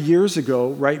about 3 years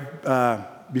ago, right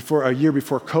a year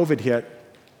before COVID hit,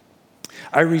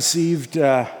 I received,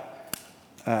 I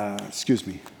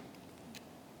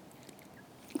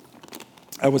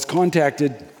was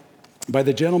contacted by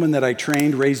the gentleman that I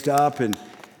trained, raised up, and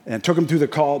took him through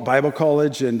the Bible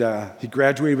college, and he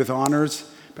graduated with honors.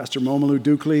 Pastor Momolu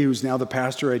Dukley, who's now the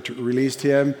pastor, I released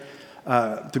him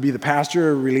to be the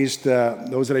pastor, released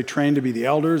those that I trained to be the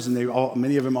elders, and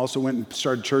many of them also went and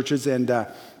started churches. And I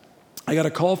got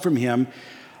a call from him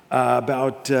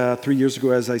about 3 years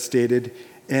ago, as I stated,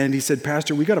 and he said,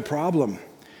 "Pastor, we got a problem."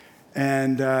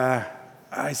 And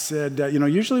I said,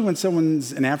 usually when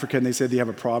someone's in Africa and they say they have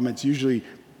a problem, it's usually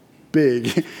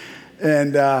big.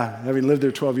 And having lived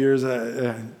there 12 years,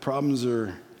 problems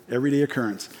are everyday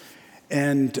occurrence.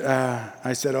 And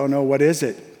I said, "Oh no, what is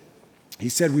it?" He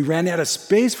said, "We ran out of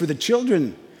space for the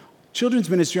children's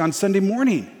ministry on Sunday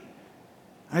morning."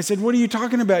 I said, "What are you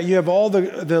talking about? You have all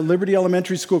the Liberty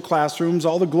Elementary School classrooms,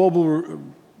 all the global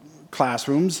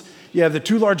classrooms. You have the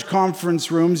 2 large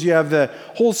conference rooms. You have the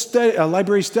whole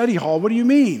library study hall. What do you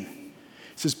mean?" He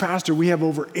says, "Pastor, we have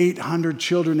over 800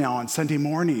 children now on Sunday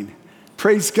morning."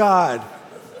 Praise God.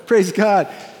 Praise God.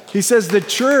 He says, "The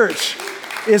church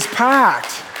is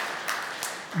packed.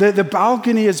 The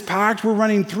balcony is packed. We're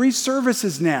running 3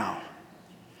 services now."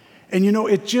 And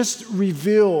it just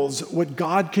reveals what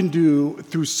God can do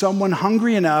through someone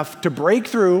hungry enough to break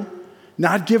through,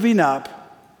 not giving up,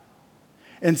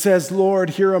 and says,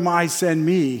 "Lord, here am I, send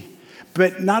me."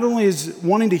 But not only is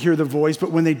wanting to hear the voice,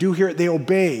 but when they do hear it, they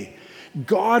obey.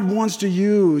 God wants to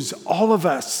use all of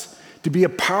us to be a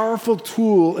powerful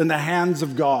tool in the hands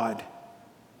of God,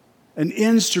 an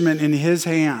instrument in His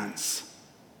hands.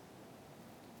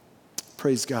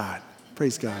 Praise God.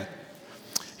 Praise God.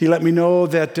 He let me know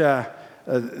that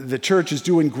the church is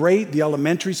doing great. The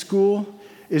elementary school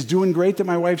is doing great that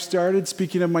my wife started.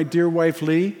 Speaking of my dear wife,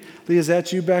 Lee. Lee, is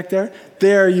that you back there?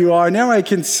 There you are. Now I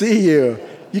can see you.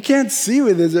 You can't see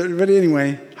with this, but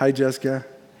anyway. Hi, Jessica.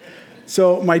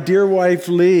 So my dear wife,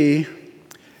 Lee,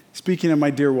 speaking of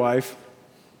my dear wife,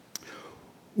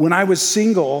 when I was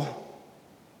single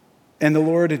and the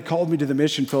Lord had called me to the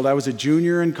mission field, I was a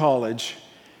junior in college.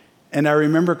 And I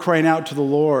remember crying out to the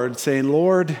Lord, saying,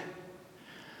 "Lord,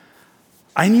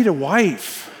 I need a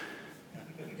wife."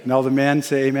 And all the men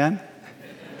say amen.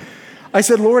 I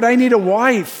said, "Lord, I need a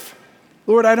wife.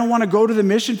 Lord, I don't want to go to the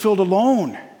mission field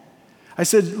alone." I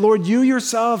said, "Lord, you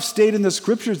yourself state in the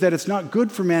scriptures that it's not good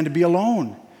for man to be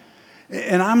alone.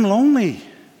 And I'm lonely.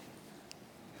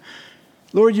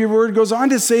 Lord, your word goes on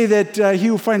to say that he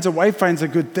who finds a wife finds a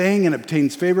good thing and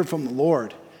obtains favor from the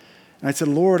Lord." And I said,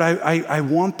 "Lord, I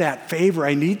want that favor.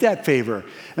 I need that favor."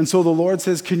 And so the Lord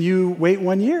says, "Can you wait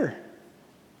 1 year?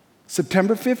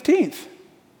 September 15th.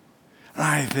 And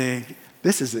I think,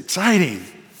 this is exciting.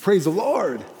 Praise the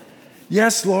Lord.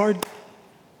 Yes, Lord.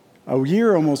 A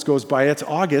year almost goes by. It's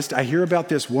August. I hear about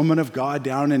this woman of God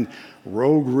down in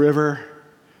Rogue River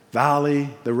Valley,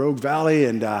 the Rogue Valley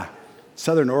in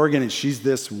Southern Oregon, and she's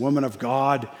this woman of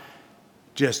God,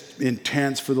 just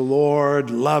intense for the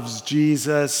Lord, loves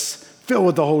Jesus, filled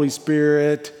with the Holy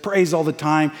Spirit, prays all the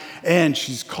time, and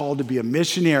she's called to be a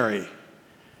missionary.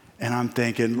 And I'm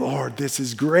thinking, Lord, this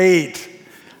is great.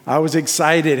 I was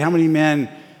excited. How many men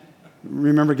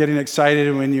remember getting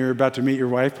excited when you're about to meet your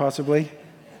wife, possibly?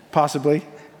 Possibly.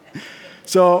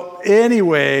 So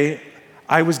anyway,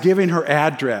 I was giving her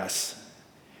address,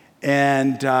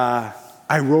 and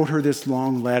I wrote her this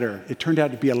long letter. It turned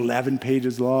out to be 11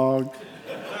 pages long.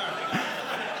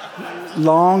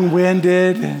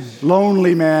 Long-winded,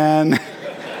 lonely man.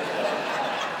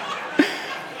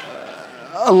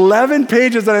 11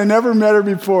 pages that I never met her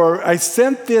before. I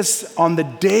sent this on the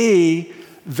day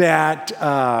that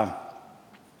the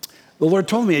Lord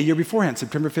told me a year beforehand,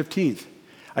 September 15th.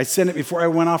 I sent it before I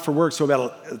went off for work, so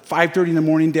about 5:30 in the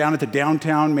morning down at the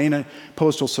downtown Maine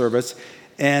Postal Service.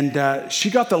 And she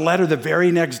got the letter the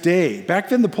very next day. Back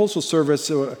then, the Postal Service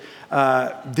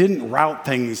didn't route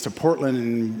things to Portland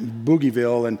and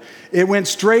Boogieville, and it went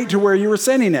straight to where you were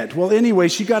sending it. Well, anyway,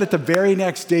 she got it the very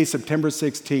next day, September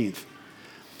 16th.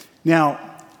 Now,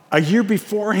 a year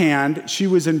beforehand, she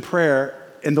was in prayer,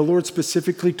 and the Lord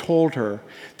specifically told her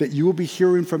that you will be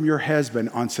hearing from your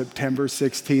husband on September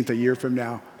 16th, a year from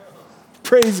now.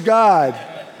 Praise God.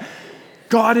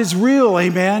 God is real,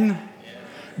 amen?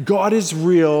 God is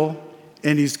real,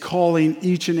 and he's calling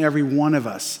each and every one of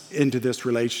us into this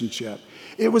relationship.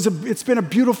 It's been a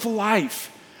beautiful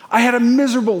life. I had a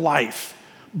miserable life.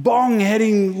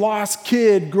 Bong-heading, lost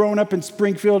kid growing up in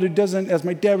Springfield who doesn't, as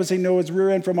my dad would say, know his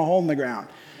rear end from a hole in the ground.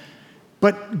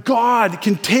 But God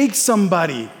can take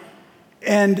somebody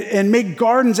and make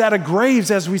gardens out of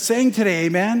graves, as we sang today,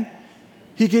 amen?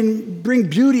 He can bring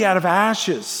beauty out of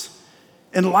ashes,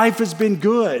 and life has been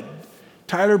good.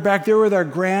 Tyler back there with our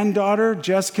granddaughter,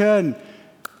 Jessica, and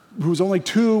who was only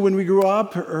 2 when we grew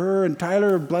up. Her and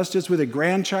Tyler blessed us with a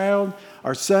grandchild.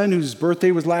 Our son, whose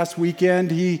birthday was last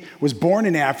weekend, he was born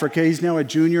in Africa. He's now a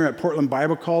junior at Portland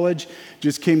Bible College.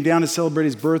 Just came down to celebrate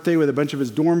his birthday with a bunch of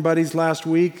his dorm buddies last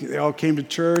week. They all came to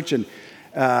church and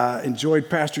enjoyed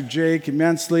Pastor Jake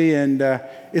immensely, and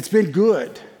it's been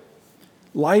good.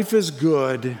 Life is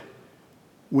good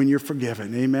when you're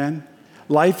forgiven, amen?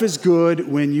 Life is good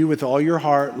when you, with all your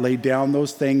heart, lay down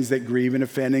those things that grieve and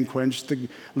offend and quench the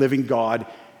living God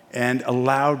and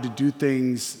allowed to do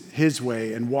things his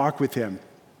way and walk with him.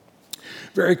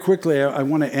 Very quickly, I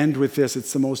want to end with this.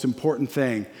 It's the most important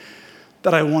thing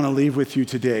that I want to leave with you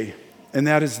today, and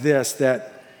that is this,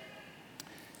 that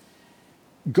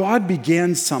God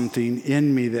began something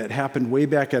in me that happened way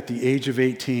back at the age of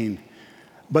 18,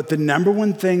 but the number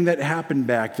one thing that happened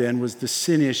back then was the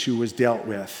sin issue was dealt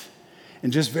with.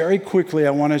 And just very quickly,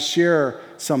 I want to share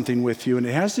something with you, and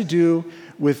it has to do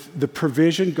with the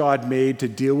provision God made to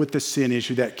deal with the sin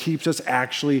issue that keeps us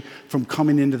actually from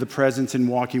coming into the presence and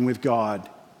walking with God.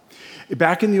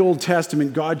 Back in the Old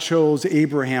Testament, God chose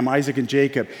Abraham, Isaac, and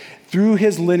Jacob. Through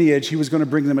his lineage, he was going to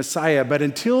bring the Messiah. But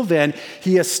until then,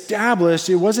 he established,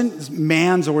 it wasn't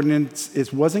man's ordinance,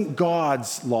 it wasn't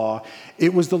God's law.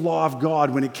 It was the law of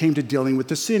God when it came to dealing with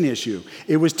the sin issue.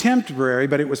 It was temporary,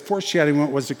 but it was foreshadowing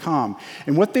what was to come.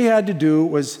 And what they had to do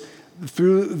was,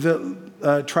 through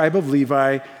the tribe of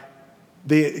Levi,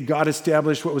 God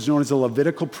established what was known as the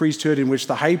Levitical priesthood, in which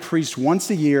the high priest once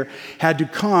a year had to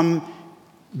come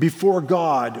before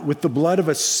God with the blood of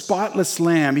a spotless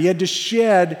lamb. He had to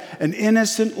shed an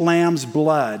innocent lamb's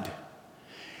blood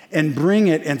and bring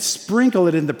it and sprinkle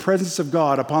it in the presence of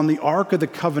God upon the Ark of the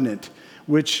Covenant,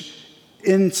 which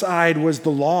inside was the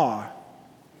law,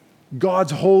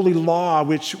 God's holy law,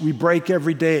 which we break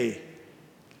every day.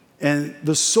 And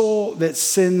the soul that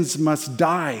sins must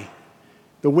die.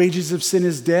 The wages of sin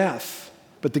is death,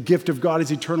 but the gift of God is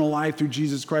eternal life through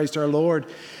Jesus Christ our Lord.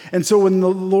 And so when the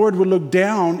Lord would look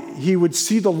down, he would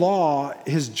see the law,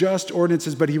 his just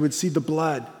ordinances, but he would see the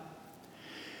blood.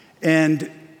 And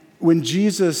when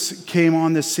Jesus came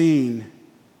on the scene,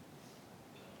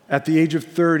 at the age of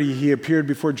 30, he appeared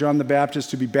before John the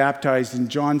Baptist to be baptized, and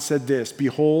John said this,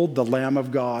 "Behold, the Lamb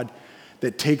of God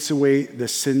that takes away the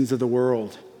sins of the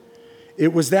world."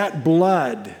 It was that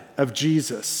blood of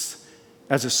Jesus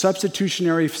as a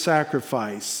substitutionary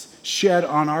sacrifice shed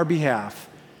on our behalf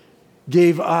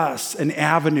gave us an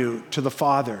avenue to the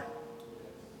Father.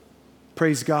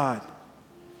 Praise God.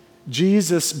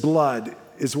 Jesus' blood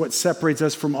is what separates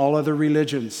us from all other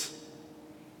religions.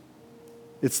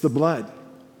 It's the blood.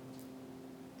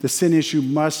 The sin issue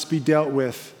must be dealt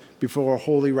with before a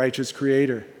holy, righteous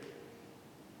Creator.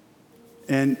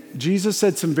 And Jesus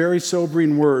said some very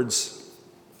sobering words.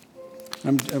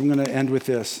 I'm going to end with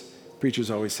this. Preachers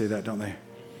always say that, don't they?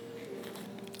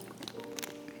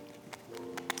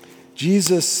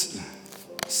 Jesus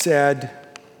said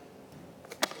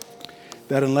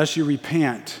that unless you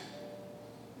repent,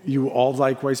 you will all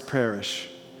likewise perish.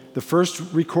 The first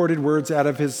recorded words out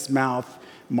of his mouth,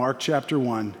 Mark chapter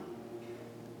 1,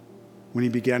 when he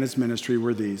began his ministry,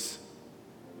 were these: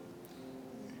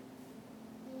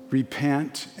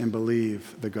 repent and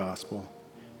believe the gospel.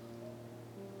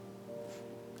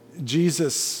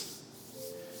 Jesus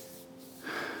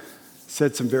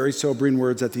said some very sobering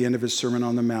words at the end of his Sermon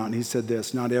on the Mount. He said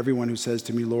this, "Not everyone who says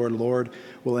to me, 'Lord, Lord,'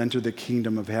 will enter the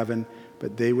kingdom of heaven,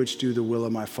 but they which do the will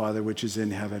of my Father which is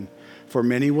in heaven. For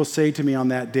many will say to me on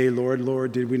that day, 'Lord,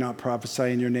 Lord, did we not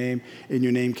prophesy in your name? In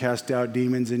your name cast out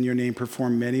demons, in your name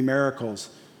perform many miracles?'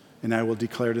 And I will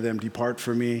declare to them, 'Depart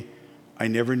from me, I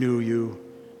never knew you,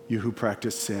 you who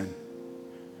practice sin.'"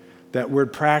 That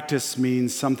word practice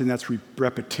means something that's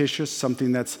repetitious,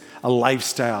 something that's a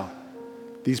lifestyle.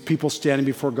 These people standing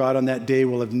before God on that day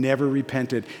will have never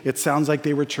repented. It sounds like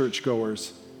they were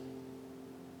churchgoers.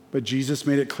 But Jesus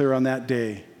made it clear on that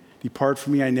day, "Depart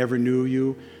from me, I never knew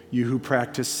you, you who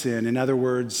practice sin." In other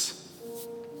words,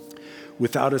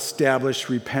 without established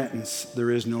repentance,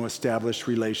 there is no established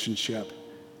relationship.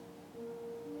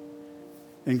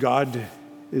 And God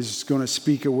is going to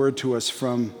speak a word to us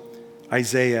from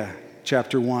Isaiah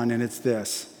chapter 1, and it's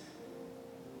this.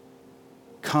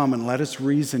 "Come and let us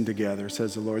reason together,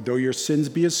 says the Lord. Though your sins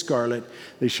be as scarlet,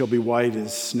 they shall be white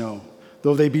as snow.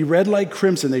 Though they be red like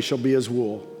crimson, they shall be as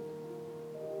wool.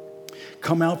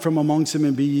 Come out from amongst them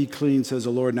and be ye clean, says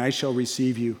the Lord, and I shall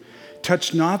receive you.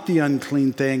 Touch not the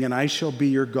unclean thing, and I shall be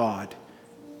your God.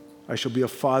 I shall be a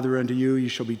father unto you, you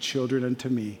shall be children unto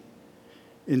me."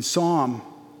 In Psalm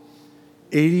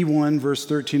 81, verse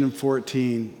 13 and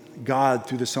 14, God,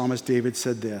 through the psalmist David,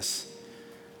 said this,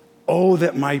 "Oh,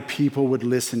 that my people would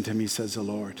listen to me, says the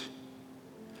Lord,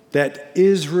 that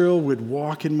Israel would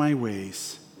walk in my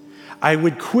ways. I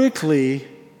would quickly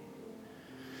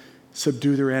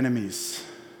subdue their enemies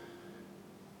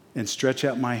and stretch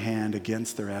out my hand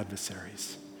against their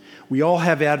adversaries." We all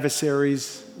have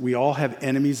adversaries. We all have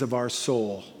enemies of our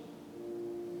soul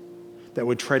that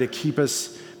would try to keep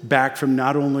us back from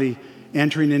not only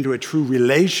entering into a true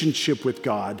relationship with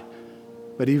God,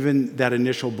 but even that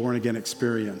initial born-again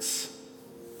experience.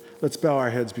 Let's bow our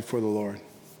heads before the Lord.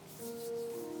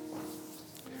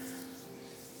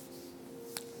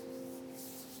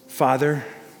 Father,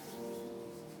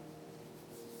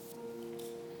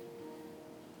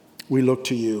 we look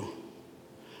to you.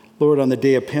 Lord, on the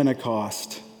day of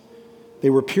Pentecost, they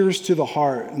were pierced to the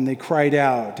heart and they cried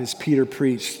out as Peter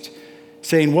preached,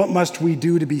 saying, "What must we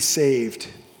do to be saved?"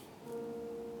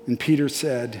 And Peter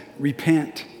said,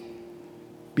 "Repent,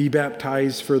 be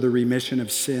baptized for the remission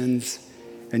of sins,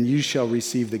 and you shall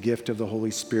receive the gift of the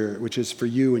Holy Spirit, which is for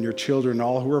you and your children,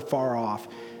 all who are far off,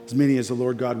 as many as the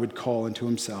Lord God would call into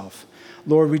himself."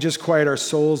 Lord, we just quiet our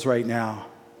souls right now.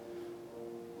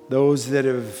 Those that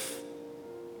have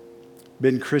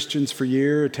been Christians for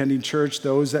years, attending church,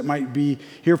 those that might be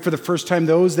here for the first time,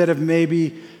 those that have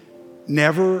maybe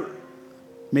never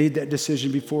made that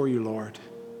decision before you, Lord.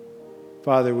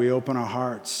 Father, we open our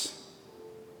hearts.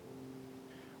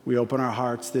 We open our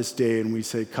hearts this day and we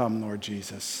say, "Come, Lord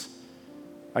Jesus.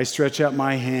 I stretch out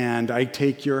my hand. I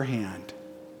take your hand."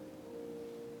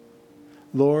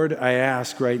 Lord, I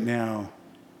ask right now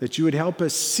that you would help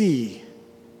us see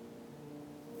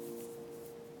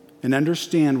and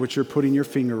understand what you're putting your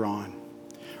finger on.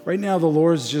 Right now, the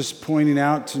Lord's just pointing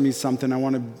out to me something. I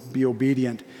want to be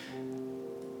obedient.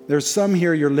 There's some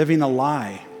here, you're living a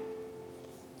lie.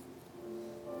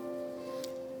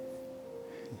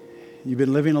 You've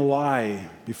been living a lie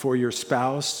before your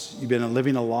spouse. You've been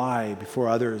living a lie before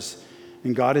others.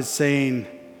 And God is saying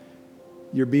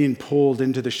you're being pulled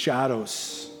into the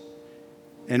shadows.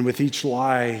 And with each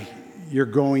lie, you're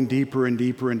going deeper and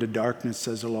deeper into darkness,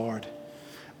 says the Lord.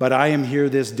 But I am here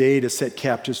this day to set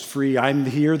captives free. I'm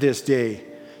here this day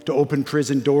to open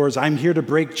prison doors. I'm here to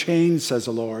break chains, says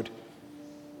the Lord.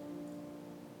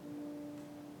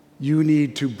 You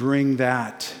need to bring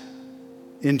that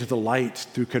into the light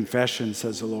through confession,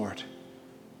 says the Lord.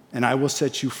 And I will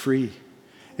set you free.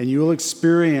 And you will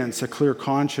experience a clear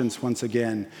conscience once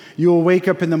again. You will wake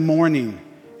up in the morning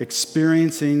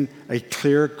experiencing a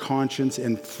clear conscience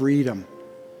and freedom.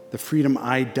 The freedom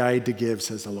I died to give,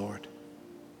 says the Lord.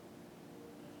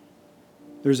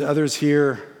 There's others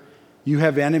here, you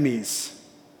have enemies.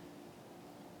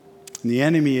 And the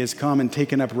enemy has come and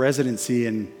taken up residency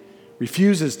and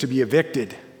refuses to be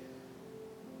evicted.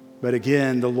 But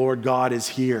again, the Lord God is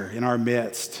here in our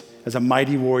midst as a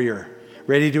mighty warrior,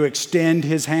 ready to extend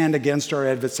his hand against our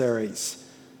adversaries.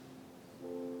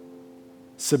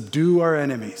 Subdue our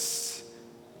enemies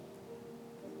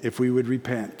if we would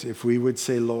repent, if we would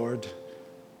say, "Lord,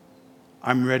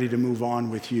 I'm ready to move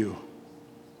on with you.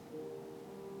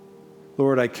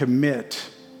 Lord, I commit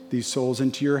these souls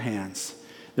into your hands."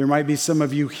 There might be some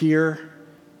of you here,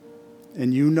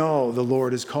 and you know the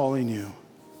Lord is calling you.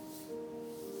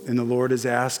 And the Lord is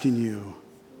asking you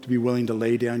to be willing to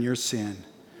lay down your sin,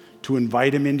 to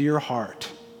invite him into your heart,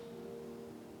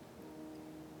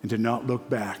 and to not look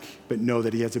back, but know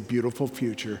that he has a beautiful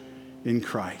future in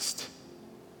Christ.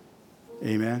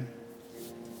 Amen.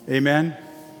 Amen.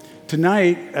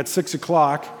 Tonight at 6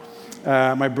 o'clock,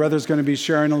 my brother's going to be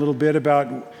sharing a little bit about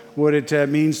what it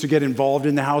means to get involved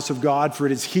in the house of God. For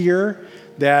it is here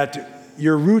that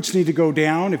your roots need to go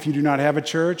down if you do not have a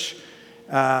church,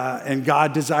 and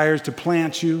God desires to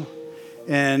plant you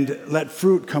and let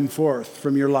fruit come forth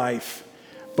from your life.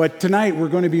 But tonight we're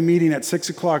going to be meeting at 6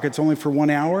 o'clock. It's only for 1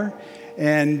 hour.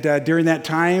 And during that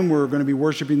time, we're going to be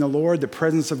worshiping the Lord. The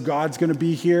presence of God's going to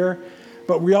be here.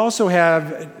 But we also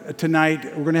have tonight,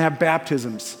 we're going to have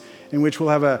baptisms, in which we'll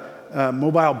have a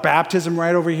mobile baptism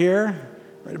right over here,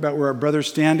 right about where our brother's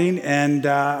standing. And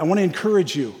I want to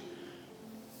encourage you.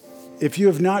 If you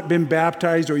have not been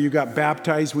baptized, or you got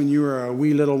baptized when you were a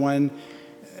wee little one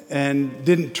and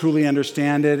didn't truly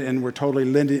understand it and were totally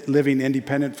living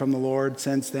independent from the Lord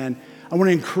since then, I want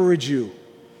to encourage you.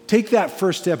 Take that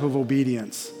first step of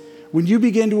obedience. When you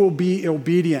begin to be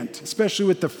obedient, especially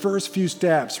with the first few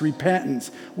steps,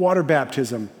 repentance, water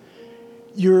baptism,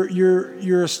 you're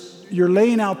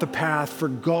laying out the path for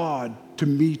God to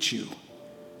meet you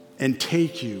and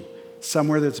take you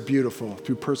somewhere that's beautiful.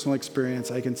 Through personal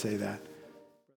experience, I can say that.